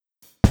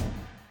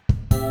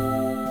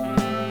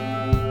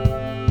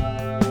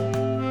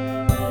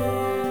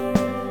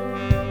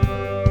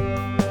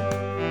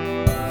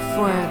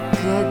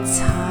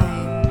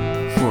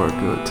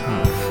good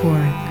time. For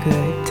a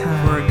good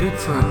time. For a good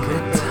time.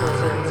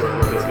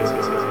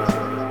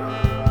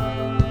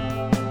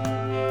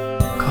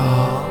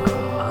 Call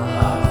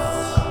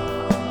us.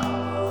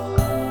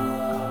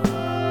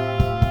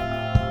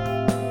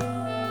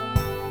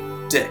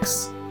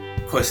 Dicks,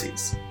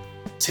 pussies,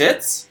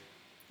 tits.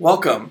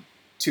 Welcome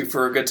to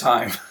For a Good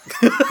Time.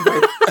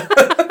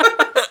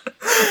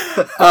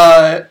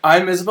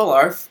 I'm Isabel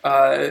Arf.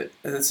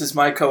 This is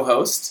my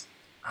co-host.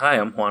 Hi,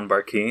 I'm Juan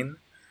Barquin.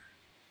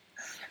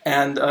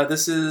 And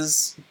this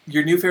is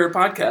your new favorite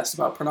podcast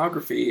about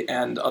pornography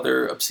and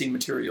other obscene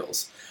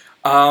materials.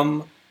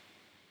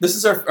 This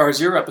is our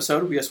 0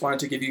 episode. We just wanted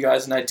to give you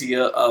guys an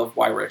idea of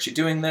why we're actually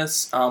doing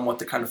this, what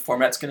the kind of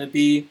format's going to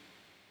be,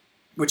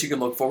 what you can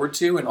look forward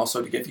to, and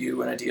also to give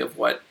you an idea of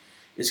what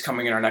is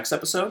coming in our next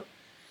episode.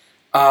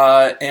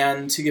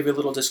 And to give you a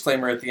little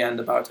disclaimer at the end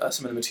about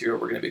some of the material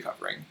we're going to be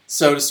covering.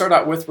 So to start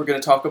out with, we're going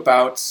to talk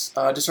about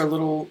just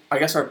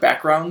our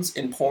backgrounds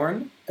in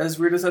porn, as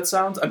weird as that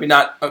sounds. I mean,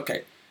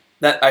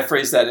 I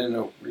phrased that in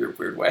a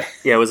weird way.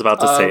 Yeah, I was about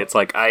to say, it's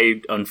like, not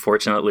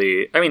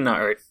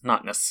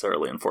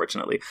necessarily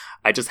unfortunately,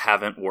 I just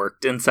haven't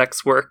worked in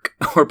sex work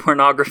or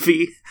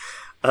pornography.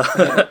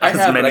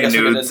 As many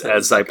nudes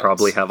as I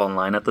probably have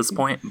online at this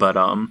point, but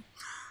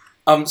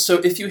So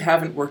if you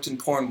haven't worked in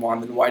porn,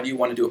 Juan, then why do you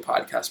want to do a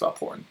podcast about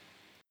porn?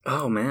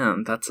 Oh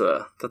man, that's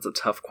a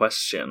tough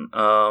question.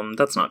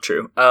 That's not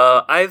true.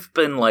 I've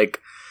been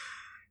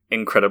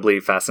incredibly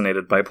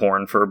fascinated by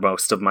porn for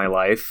most of my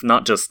life,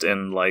 not just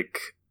in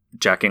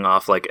jacking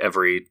off like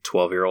every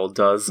 12-year-old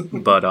does,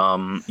 but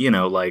I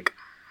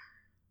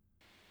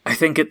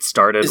think it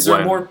started. Is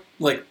there more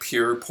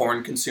pure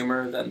porn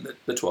consumer than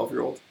the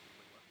 12-year-old?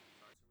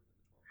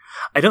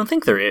 I don't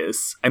think there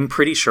is. I'm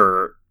pretty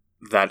sure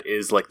that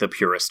is the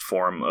purest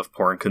form of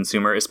porn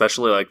consumer,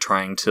 especially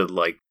trying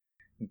to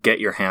get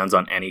your hands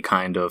on any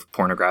kind of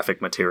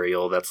pornographic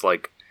material that's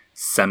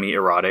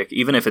semi-erotic,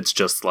 even if it's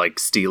just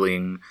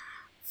stealing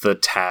the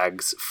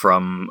tags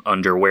from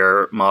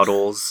underwear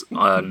models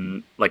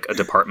on a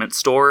department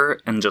store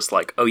and just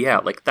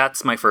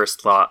that's my first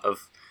thought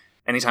of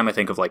anytime I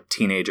think of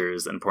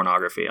teenagers and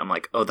pornography. I'm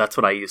oh, that's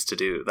what I used to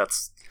do.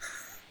 That's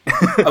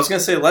I was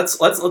gonna say let's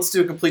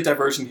do a complete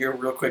diversion here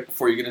real quick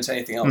before you get into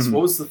anything else. Mm-hmm.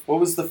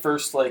 What was the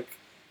first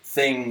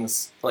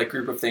things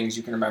group of things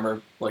you can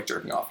remember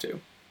jerking off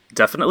to?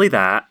 Definitely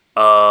that.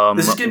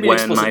 This is gonna be an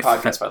explicit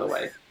podcast, by the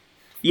way.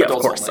 Yeah,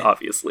 Adults of course, only.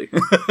 Obviously.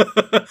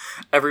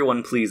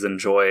 Everyone, please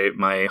enjoy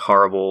my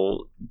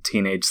horrible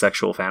teenage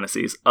sexual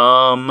fantasies.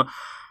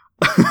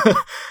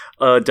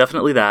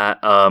 Definitely that.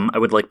 I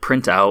would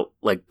print out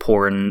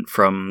porn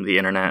from the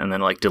internet and then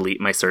delete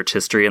my search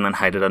history and then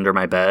hide it under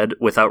my bed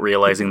without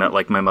realizing that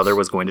my mother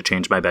was going to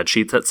change my bed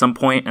sheets at some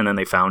point, and then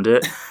they found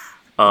it.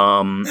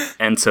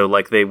 And so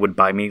they would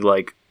buy me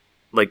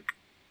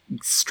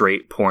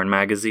straight porn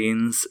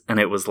magazines, and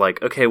it was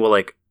okay,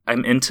 well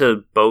I'm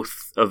into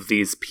both of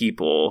these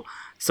people,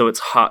 so it's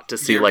hot to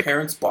see. Your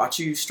parents bought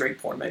you straight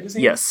porn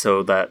magazines? Yes,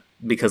 so that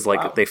because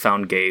Wow. they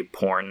found gay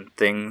porn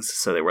things,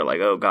 so they were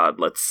oh god,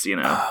 let's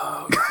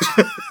Oh,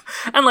 gotcha.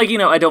 and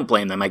I don't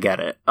blame them, I get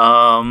it.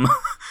 But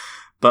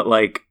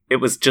it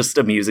was just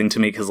amusing to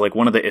me because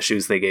one of the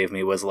issues they gave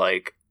me was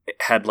it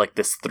had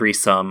this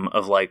threesome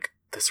of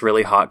this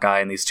really hot guy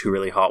and these two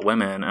really hot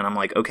women, and I'm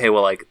okay,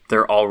 well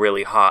they're all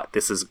really hot.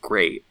 This is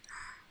great.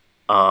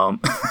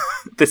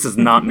 This is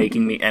not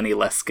making me any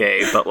less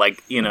gay, but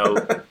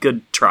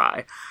good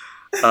try.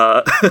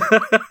 And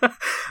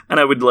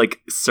I would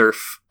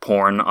surf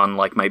porn on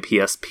my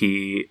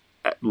PSP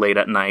late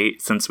at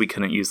night since we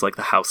couldn't use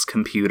the house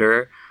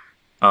computer.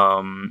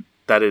 I'm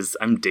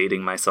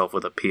dating myself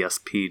with a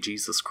PSP.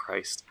 Jesus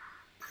Christ.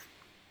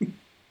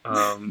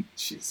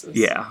 Jesus.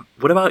 Yeah.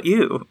 What about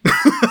you?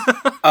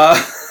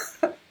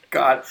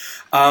 God.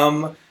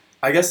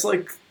 I guess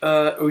we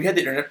had the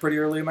internet pretty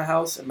early in my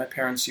house, and my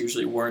parents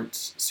usually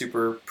weren't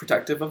super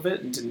protective of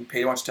it and didn't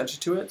pay much attention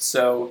to it.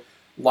 So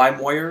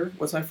LimeWire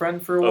was my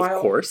friend for a while.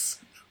 Of course.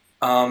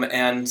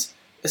 And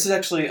this is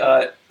actually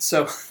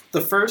so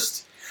the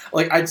first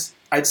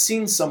I'd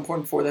seen some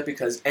porn before that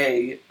because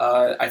I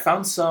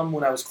found some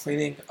when I was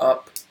cleaning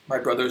up my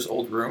brother's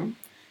old room.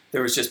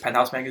 There was just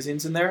Penthouse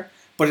magazines in there,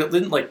 but it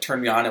didn't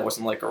turn me on. It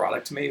wasn't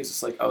erotic to me. It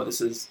was just oh,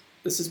 this is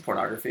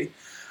pornography.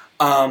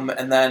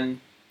 And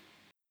then,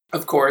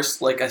 of course,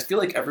 I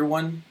feel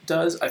everyone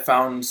does, I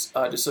found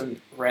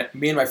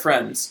me and my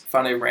friends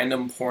found a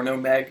random porno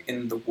mag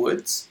in the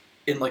woods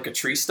in a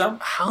tree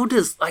stump.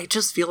 I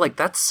just feel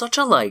that's such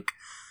a an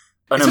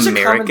it's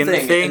American such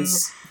a thing.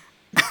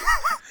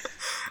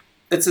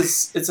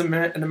 It's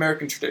an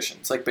American tradition.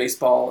 It's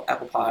baseball,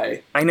 apple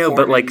pie. I know,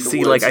 but I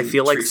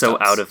feel tree so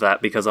stumps. out of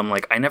that because I'm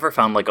I never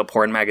found a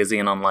porn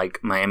magazine on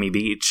Miami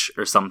Beach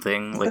or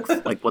something. What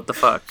the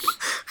fuck?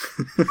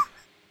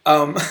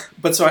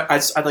 But so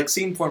I'd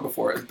seen porn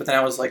before, but then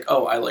I was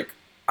oh,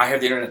 I have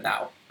the internet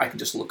now. I can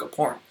just look up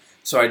porn.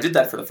 So I did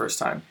that for the first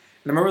time.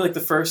 And I remember I'm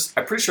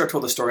pretty sure I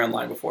told the story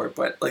online before,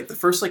 but the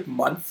first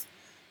month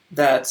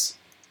that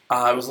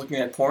I was looking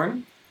at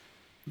porn,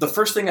 the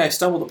first thing I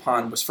stumbled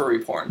upon was furry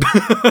porn,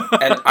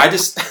 and I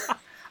just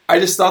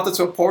thought that's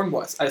what porn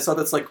was. I just thought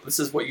that's like, this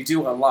is what you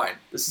do online.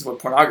 This is what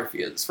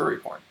pornography is, furry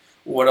porn.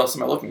 What else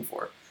am I looking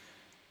for?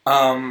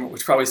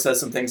 Which probably says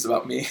some things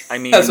about me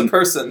as a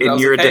person. In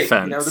your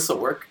defense, this will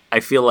work. I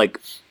feel like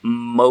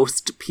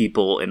most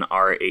people in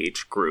our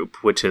age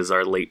group, which is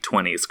our late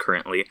 20s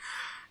currently,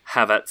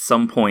 have at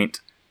some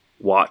point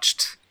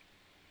watched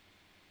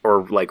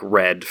or like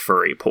read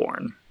furry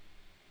porn.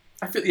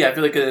 I feel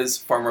like it is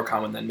far more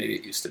common than maybe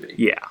it used to be.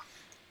 Yeah.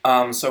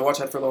 So I watched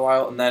that for a little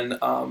while, and then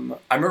I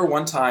remember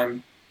one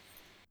time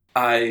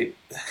this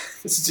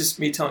is just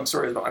me telling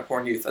stories about my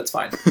porn youth. That's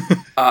fine.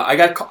 I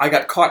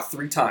got caught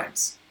 3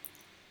 times.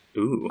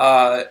 Ooh.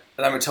 And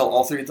I'm gonna tell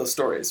all 3 of those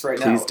stories right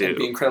now. Please do. And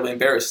be incredibly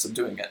embarrassed of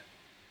doing it.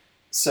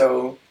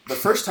 So the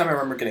first time I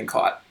remember getting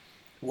caught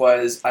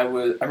was I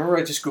remember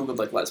I just Googled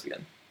like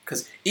lesbian,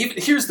 because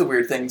here's the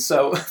weird thing.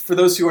 So for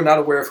those who are not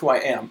aware of who I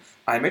am,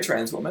 I'm a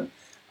trans woman.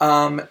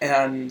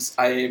 And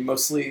I'm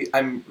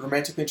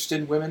romantically interested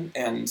in women,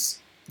 and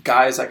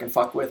guys I can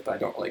fuck with, but I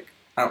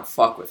don't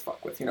fuck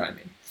with, you know what I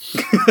mean?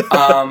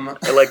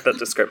 I like that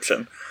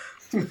description.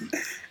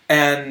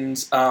 And,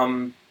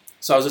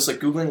 so I was just like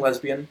Googling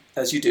lesbian,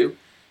 as you do,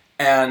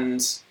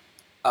 and,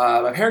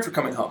 my parents were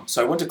coming home,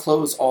 so I went to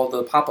close all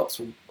the pop-ups,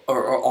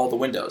 or all the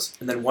windows,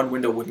 and then one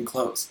window wouldn't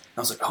close. And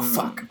I was like,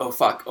 oh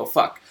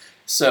fuck.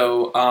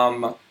 So,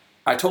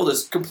 I told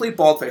this complete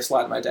bald-faced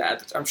lie to my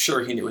dad. I'm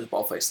sure he knew it was a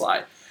bald-faced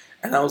lie.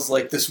 And I was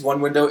like, this one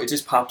window, it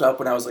just popped up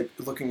when I was like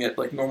looking at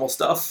like normal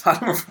stuff. I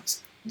don't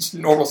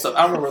remember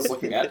what I was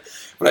looking at,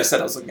 what I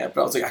said I was looking at.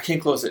 But I was like, I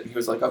can't close it. And he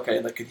was like, okay.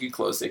 And like, he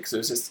closed it because it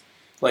was just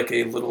like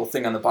a little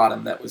thing on the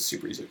bottom that was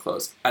super easy to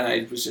close. And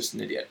I was just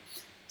an idiot.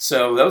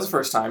 So that was the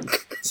first time.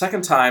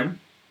 Second time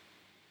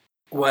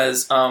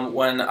was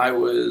when I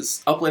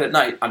was up late at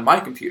night on my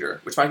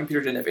computer, which my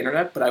computer didn't have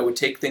internet, but I would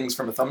take things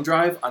from a thumb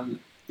drive on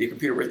the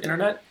computer with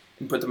internet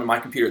and put them in my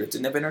computer that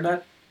didn't have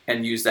internet,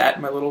 and use that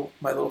in my little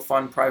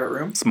fun private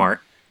room.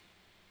 Smart.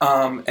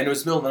 And it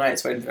was the middle of the night,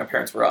 so I didn't think my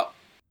parents were up.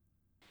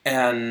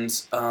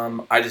 And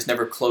I just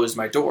never closed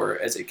my door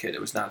as a kid.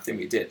 It was not a thing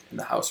we did in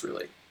the house,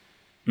 really.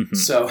 Mm-hmm.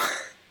 So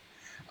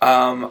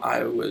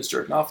I was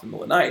jerking off in the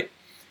middle of the night,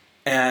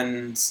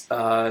 and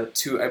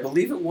I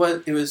believe it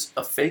was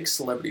a fake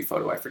celebrity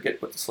photo. I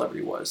forget what the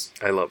celebrity was.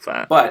 I love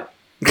that. But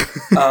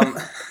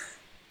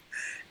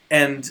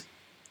and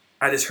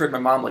I just heard my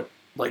mom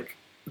like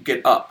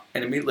get up,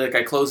 and immediately like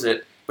I close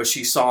it. But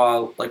she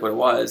saw like what it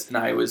was, and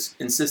I was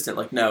insistent,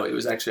 like, no, it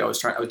was actually I was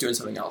doing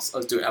something else.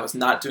 I was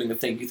not doing the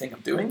thing you think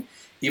I'm doing,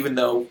 even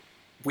though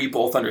we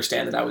both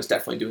understand that I was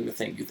definitely doing the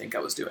thing you think I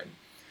was doing.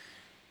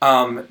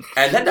 And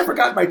that never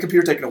got my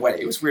computer taken away.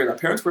 It was weird. My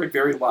parents were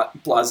very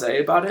blasé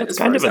about it. It's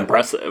kind of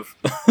impressive.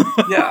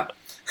 Yeah.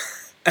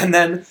 And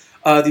then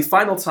the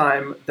final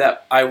time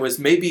that I was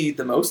maybe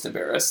the most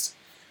embarrassed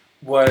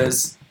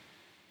was.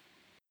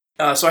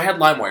 So I had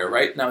LimeWire,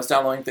 right? And I was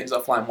downloading things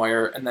off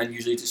LimeWire, and then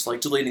usually just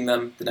like deleting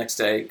them the next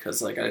day because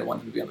like I didn't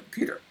want them to be on the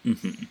computer.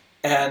 Mm-hmm.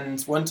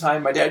 And one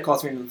time my dad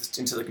calls me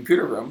into the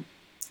computer room,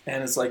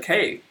 and it's like,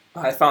 "Hey,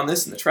 I found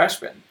this in the trash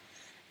bin,"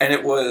 and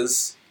it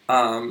was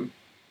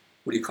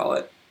what do you call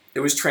it? It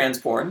was trans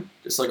porn,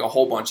 just like a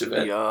whole bunch of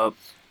it. Yup.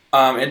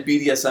 And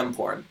BDSM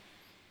porn,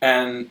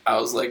 and I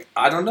was like,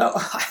 I don't know,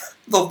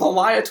 the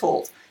lie I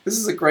told. This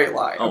is a great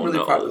lie. I'm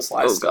really proud of this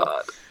lie. Oh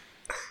God.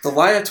 The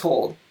lie I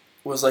told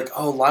was like,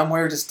 oh,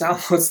 LimeWire just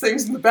downloads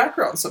things in the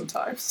background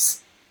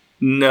sometimes.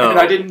 No. And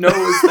I didn't know it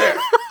was there.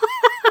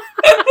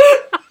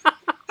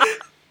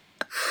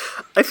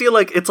 I feel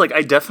like it's like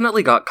I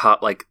definitely got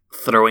caught like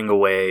throwing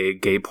away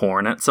gay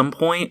porn at some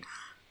point.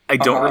 I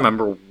don't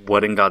remember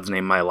what in God's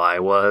name my lie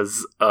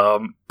was.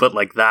 But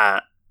like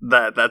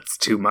that's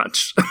too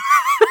much.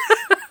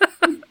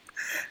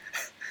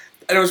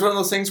 And it was one of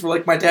those things where,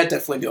 like, my dad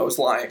definitely knew I was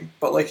lying,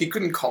 but, like, he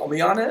couldn't call me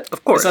on it.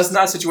 Of course. So that's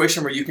not a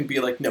situation where you can be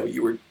like, no,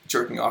 you were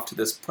jerking off to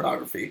this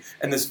pornography.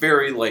 And this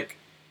very, like,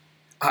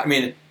 I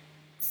mean,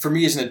 for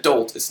me as an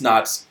adult, it's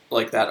not,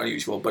 like, that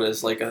unusual, but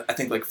as, like, I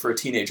think, like, for a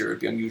teenager, it'd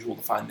be unusual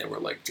to find they were,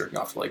 like, jerking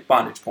off to, like,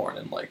 bondage porn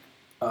and, like,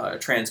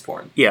 trans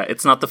porn. Yeah,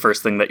 it's not the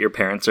first thing that your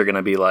parents are going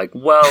to be like,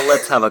 well,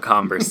 let's have a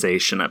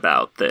conversation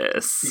about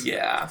this.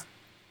 Yeah.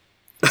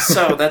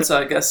 So that's,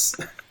 I guess...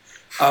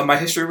 my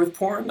history with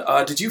porn.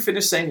 Did you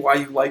finish saying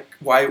why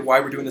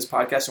we're doing this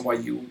podcast and why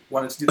you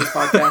wanted to do this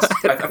podcast?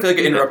 I feel like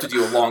I interrupted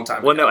you a long time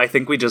ago. Well, no, I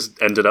think we just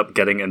ended up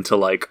getting into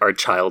like our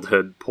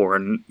childhood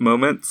porn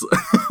moments,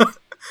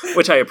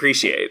 which I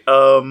appreciate.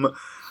 I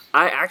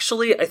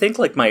think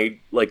like my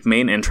like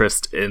main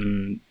interest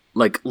in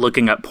like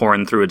looking at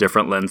porn through a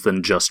different lens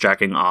than just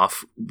jacking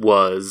off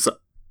was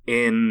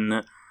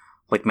in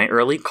like my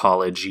early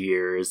college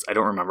years. I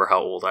don't remember how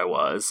old I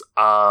was.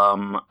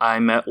 I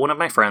met one of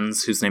my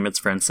friends whose name is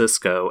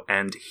Francisco,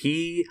 and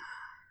he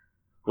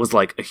was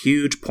like a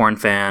huge porn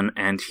fan,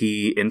 and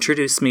he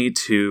introduced me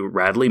to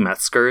Radley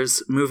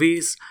Metzger's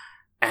movies.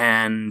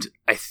 And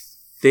I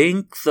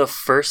think the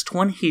first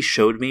one he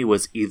showed me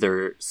was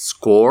either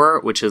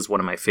Score, which is one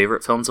of my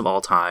favorite films of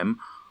all time,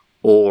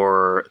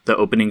 or the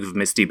opening of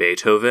Misty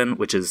Beethoven,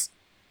 which is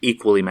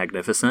equally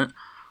magnificent.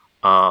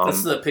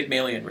 That's the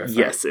Pygmalion riff, right?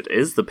 Yes, it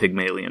is the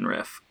Pygmalion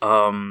riff.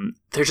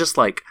 They're just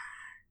like,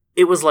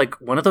 it was like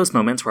one of those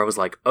moments where I was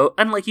like, oh,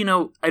 and like,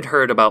 I'd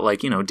heard about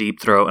like,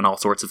 Deep Throat and all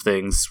sorts of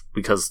things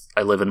because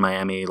I live in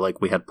Miami.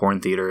 Like, we had porn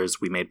theaters,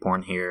 we made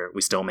porn here,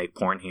 we still make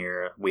porn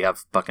here. We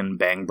have fucking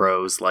Bang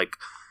Bros, like,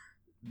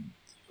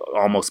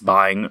 almost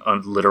buying a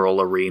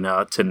literal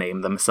arena to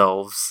name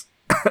themselves,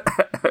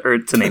 or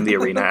to name the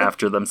arena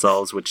after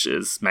themselves, which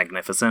is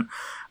magnificent,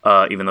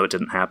 even though it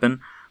didn't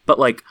happen. But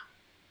like,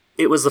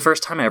 it was the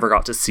first time I ever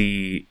got to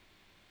see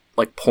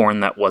like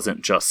porn that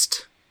wasn't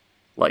just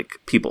like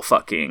people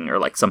fucking or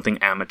like something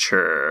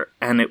amateur,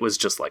 and it was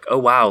just like, oh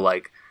wow,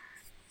 like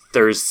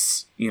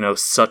there's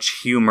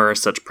such humor,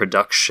 such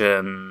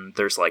production,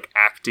 there's like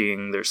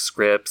acting, there's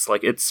scripts,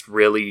 like it's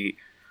really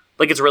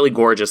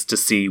gorgeous to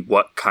see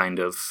what kind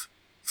of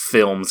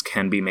films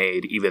can be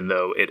made even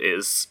though it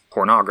is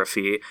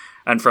pornography.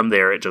 And from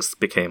there it just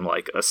became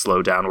like a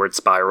slow downward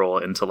spiral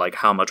into like,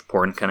 how much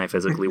porn can I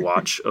physically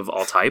watch of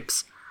all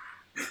types.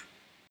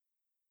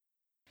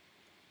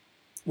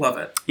 Love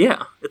it.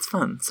 Yeah, it's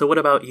fun. So what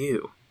about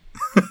you?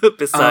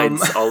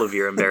 Besides all of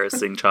your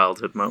embarrassing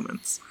childhood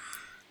moments.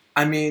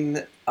 I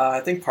mean,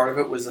 I think part of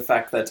it was the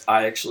fact that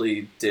I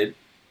actually did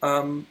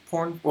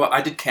porn. Well,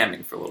 I did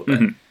camming for a little bit.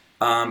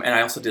 Mm-hmm. And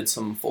I also did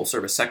some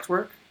full-service sex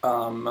work,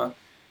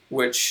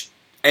 which,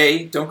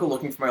 A, don't go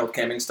looking for my old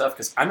camming stuff,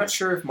 because I'm not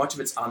sure if much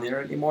of it's on the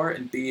internet anymore,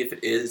 and B, if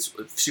it is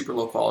super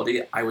low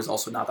quality, I was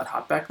also not that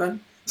hot back then.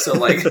 So,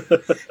 like,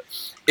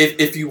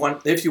 if you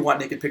want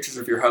naked pictures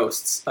of your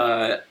hosts,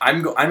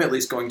 I'm at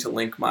least going to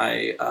link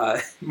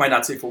my my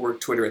Not Safe for Work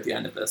Twitter at the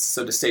end of this,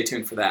 so to stay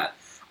tuned for that.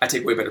 I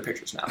take way better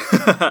pictures now.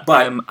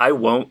 But I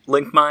won't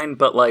link mine,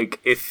 but like,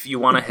 if you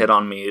want to hit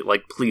on me,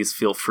 like, please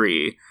feel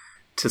free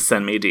to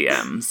send me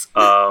DMs,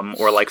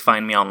 or like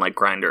find me on like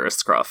Grindr or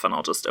Scruff, and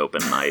I'll just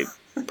open my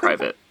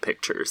private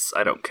pictures.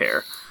 I don't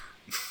care.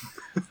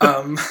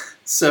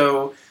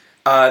 So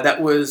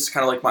that was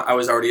kind of like I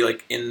was already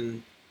like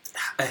in.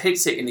 I hate to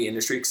say in the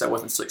industry because I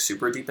wasn't like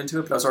super deep into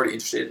it, but I was already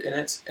interested in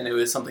it, and it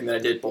was something that I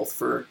did both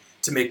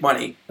to make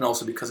money and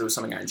also because it was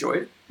something I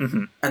enjoyed.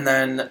 Mm-hmm. And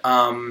then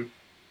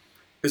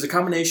it was a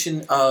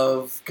combination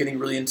of getting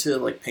really into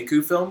like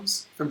Pinku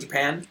films from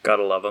Japan.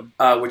 Gotta love them.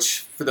 Which,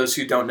 for those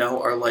who don't know,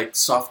 are like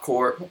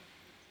softcore.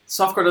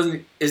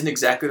 Softcore isn't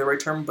exactly the right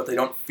term, but they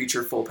don't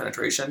feature full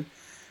penetration.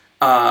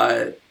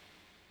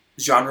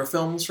 Genre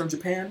films from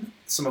Japan.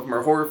 Some of them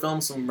are horror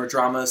films, some of them are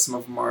dramas, some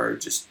of them are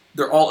just...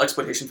 They're all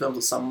exploitation films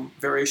with some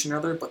variation or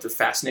other, but they're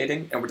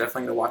fascinating, and we're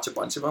definitely going to watch a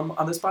bunch of them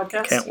on this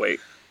podcast. Can't wait.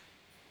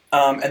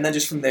 And then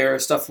just from there,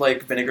 stuff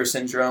like Vinegar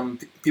Syndrome,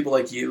 people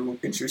like you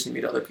introducing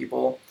me to other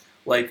people.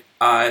 Like,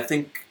 I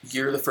think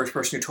you're the first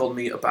person who told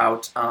me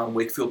about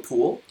Wakefield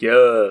Pool.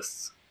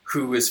 Yes.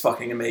 Who is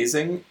fucking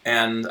amazing,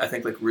 and I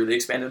think like really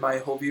expanded my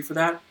whole view for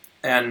that.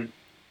 And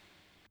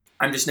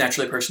I'm just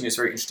naturally a person who's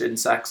very interested in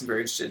sex and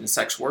very interested in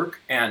sex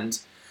work and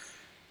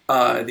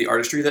the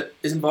artistry that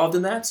is involved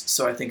in that.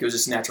 So I think it was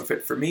just a natural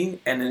fit for me,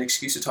 and an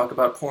excuse to talk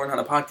about porn on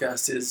a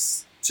podcast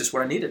is just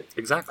what I needed.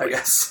 Exactly. I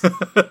guess.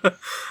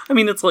 I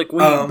mean, it's like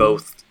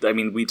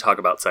we talk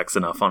about sex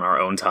enough on our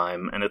own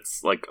time, and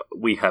it's like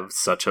we have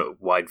such a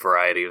wide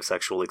variety of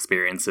sexual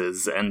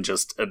experiences and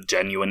just a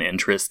genuine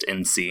interest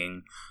in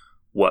seeing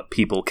what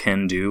people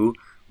can do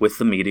with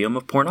the medium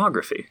of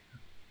pornography.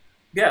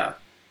 Yeah.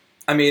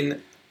 I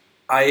mean,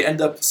 I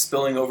end up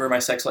spilling over my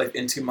sex life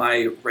into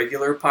my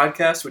regular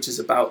podcast, which is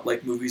about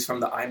like movies from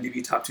the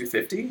IMDb Top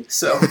 250.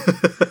 So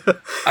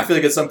I feel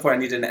like at some point I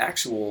need an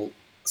actual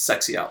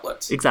sexy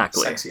outlet.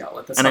 Exactly. Sexy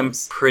outlet. And I'm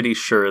pretty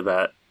sure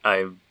that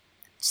I've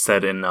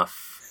said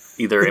enough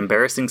either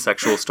embarrassing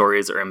sexual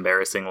stories or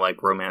embarrassing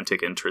like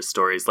romantic interest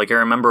stories. Like I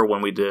remember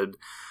when we did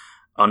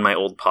on my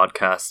old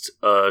podcast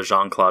a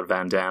Jean-Claude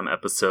Van Damme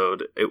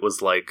episode, it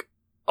was like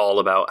all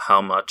about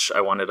how much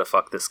I wanted to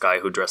fuck this guy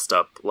who dressed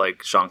up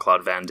like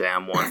Jean-Claude Van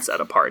Damme once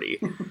at a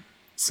party.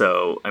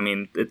 So, I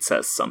mean, it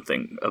says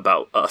something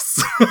about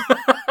us.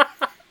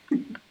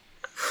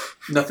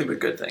 Nothing but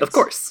good things. Of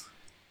course.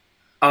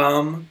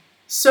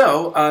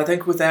 So, I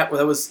think with that,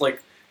 that was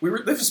like,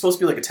 this was supposed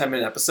to be like a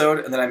 10-minute episode,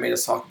 and then I made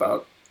us talk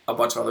about a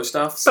bunch of other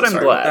stuff. So but I'm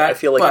glad. I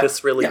feel like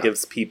this really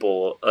gives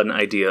people an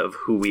idea of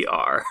who we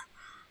are.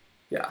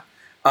 Yeah.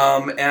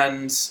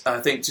 And I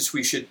think just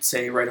we should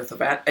say right off the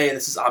bat,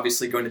 this is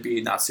obviously going to be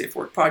a Not Safe for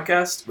Work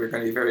podcast. We're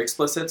going to be very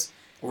explicit.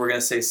 We're going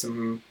to say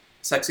some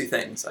sexy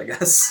things, I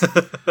guess.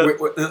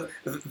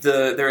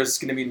 There's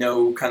going to be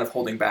no kind of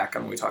holding back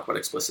on when we talk about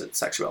explicit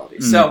sexuality.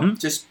 Mm-hmm. So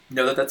just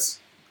know that that's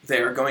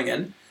there going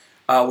in.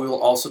 We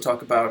will also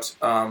talk about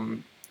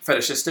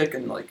fetishistic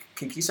and like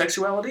kinky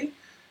sexuality.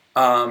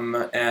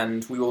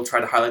 And we will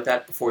try to highlight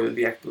that before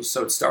the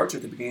episode starts or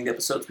at the beginning of the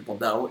episode so people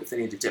know if they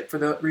need to dip for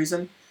that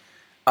reason.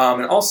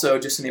 And also,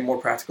 just in a more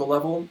practical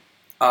level,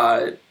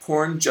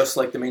 porn, just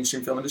like the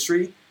mainstream film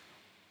industry,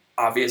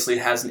 obviously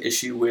has an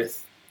issue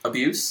with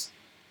abuse.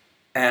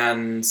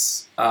 And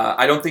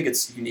I don't think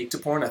it's unique to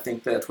porn. I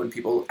think that when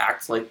people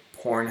act like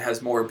porn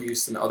has more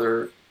abuse than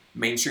other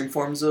mainstream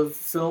forms of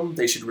film,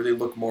 they should really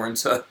look more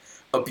into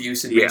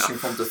abuse in Yeah. mainstream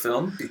film to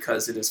film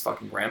because it is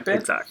fucking rampant.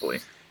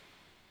 Exactly.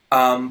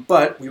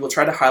 But we will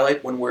try to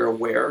highlight when we're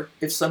aware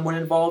if someone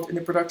involved in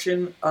the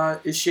production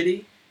is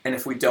shitty. And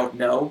if we don't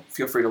know,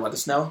 feel free to let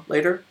us know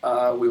later.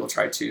 We will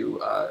try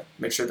to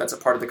make sure that's a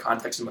part of the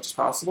context as much as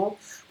possible.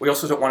 We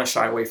also don't want to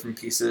shy away from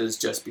pieces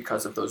just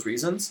because of those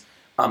reasons,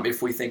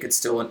 if we think it's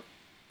still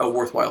a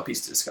worthwhile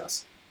piece to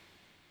discuss.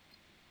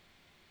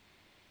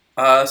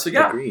 So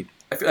yeah, Agreed.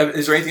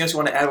 is there anything else you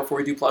want to add before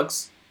we do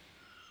plugs?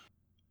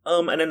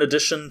 And in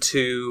addition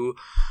to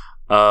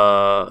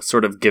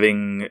sort of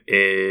giving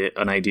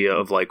an idea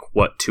of like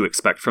what to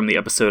expect from the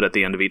episode at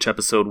the end of each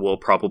episode, we'll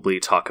probably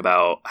talk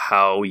about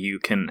how you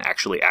can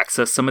actually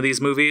access some of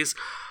these movies.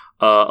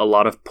 A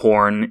lot of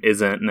porn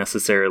isn't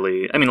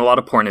necessarily... I mean, a lot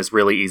of porn is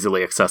really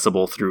easily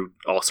accessible through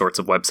all sorts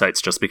of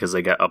websites just because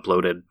they get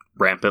uploaded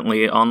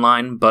rampantly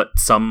online, but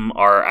some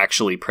are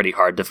actually pretty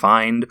hard to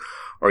find,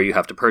 or you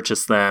have to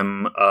purchase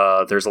them.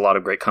 There's a lot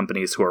of great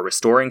companies who are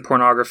restoring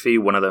pornography.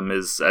 One of them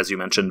is, as you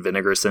mentioned,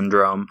 Vinegar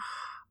Syndrome,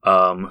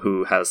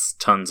 who has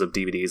tons of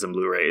DVDs and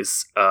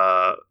Blu-rays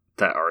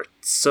that are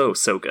so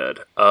good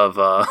of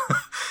a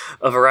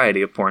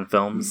variety of porn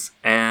films,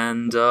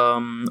 and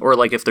or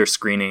like if they're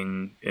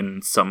screening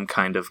in some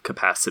kind of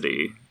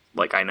capacity,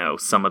 like I know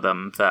some of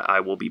them that I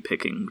will be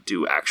picking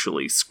do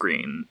actually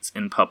screen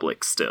in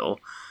public still.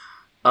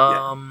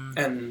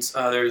 And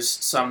there's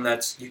some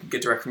that you can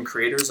get direct from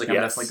creators. Like I'm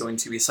Yes. definitely going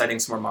to be citing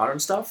some more modern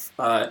stuff.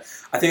 I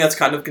think that's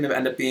kind of going to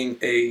end up being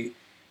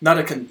not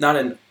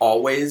an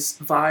always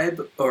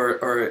vibe,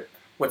 or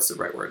what's the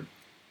right word?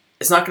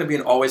 It's not going to be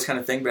an always kind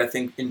of thing, but I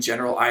think in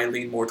general I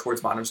lean more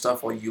towards modern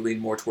stuff while you lean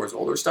more towards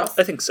older stuff.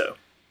 I think so.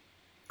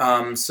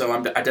 So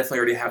I definitely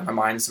already have in my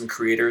mind some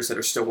creators that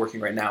are still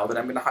working right now that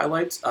I'm going to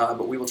highlight,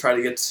 but we will try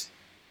to get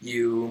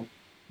you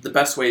the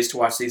best ways to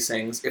watch these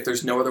things. If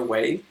there's no other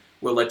way,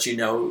 we'll let you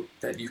know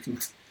that you can...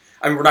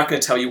 I mean, we're not going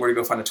to tell you where to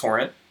go find a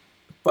torrent,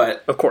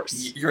 but Of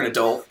course. you're an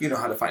adult. You know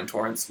how to find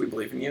torrents. We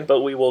believe in you.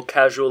 But we will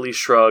casually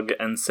shrug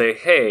and say,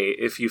 hey,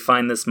 if you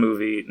find this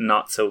movie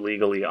not so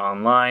legally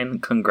online,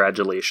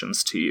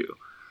 congratulations to you.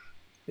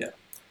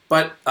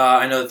 But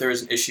I know that there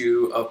is an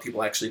issue of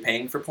people actually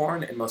paying for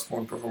porn, and most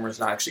porn performers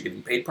not actually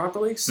getting paid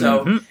properly.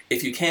 So Mhm.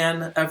 if you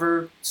can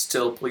ever,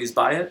 still please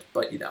buy it.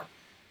 But,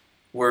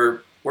 we're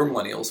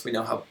millennials. We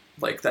know how,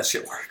 that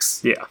shit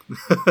works. Yeah.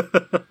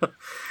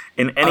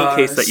 In any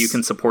case that you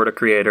can support a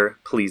creator,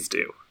 please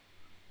do.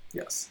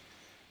 Yes.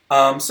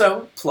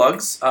 So,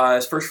 plugs.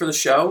 First for the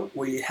show,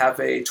 we have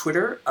a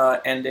Twitter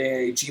and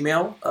a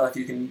Gmail. If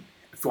you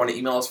want to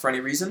email us for any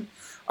reason.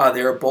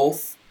 They are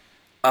both...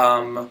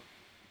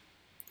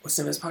 what's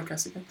the name of this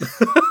podcast again?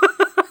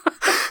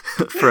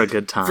 For a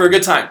good time. For a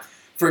good time.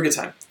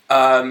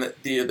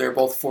 They're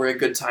both For a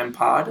Good Time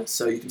Pod,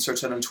 so you can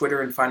search that on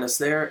Twitter and find us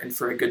there, and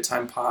For a Good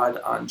Time Pod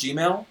on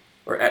Gmail,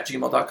 or at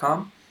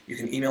gmail.com. You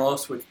can email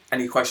us with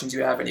any questions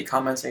you have, any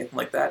comments, anything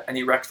like that.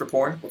 Any recs for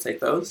porn, we'll take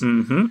those.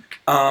 Mm-hmm.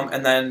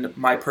 And then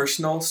my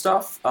personal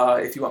stuff,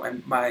 if you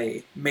want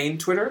my main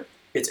Twitter,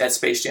 it's at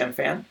Space Jam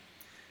Fan.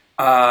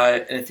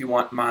 And if you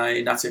want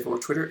my not safe for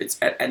work Twitter, it's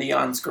at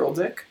Neon's Girl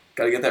Dick.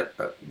 Got to get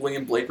that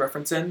William Blake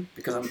reference in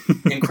because I'm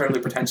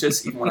incredibly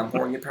pretentious, even when I'm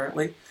horny,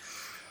 apparently.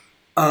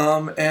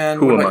 And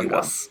Who what about among you,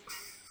 us?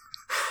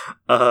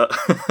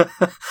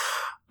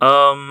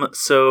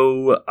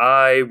 So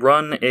I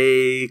run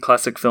a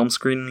classic film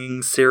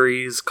screening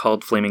series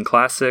called Flaming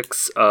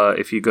Classics.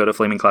 If you go to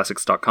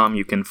flamingclassics.com,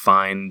 you can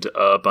find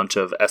a bunch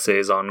of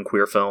essays on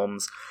queer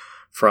films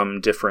from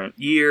different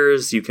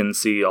years. You can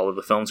see all of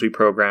the films we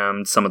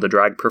programmed, some of the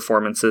drag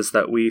performances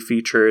that we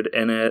featured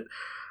in it,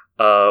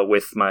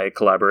 with my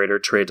collaborator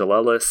Trey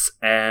DeLellis,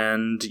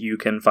 and you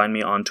can find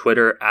me on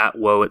Twitter at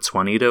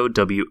WoAtSwanito,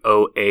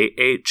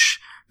 WOAH,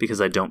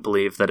 because I don't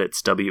believe that it's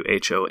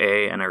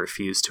WHOA, and I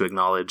refuse to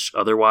acknowledge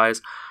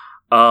otherwise.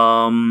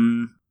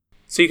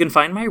 So you can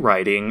find my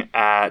writing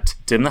at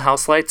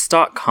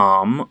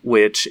dimthehouselights.com,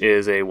 which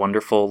is a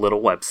wonderful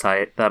little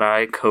website that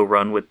I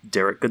co-run with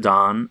Derek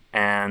Godon,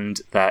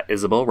 and that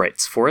Isabel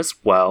writes for as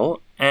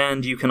well.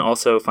 And you can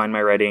also find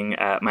my writing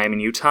at Miami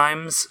New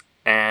Times,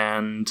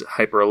 and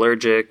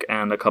Hyperallergic,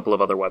 and a couple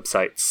of other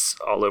websites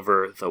all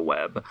over the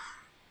web.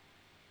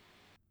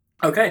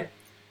 Okay.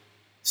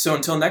 So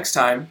until next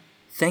time.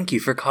 Thank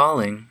you for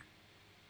calling.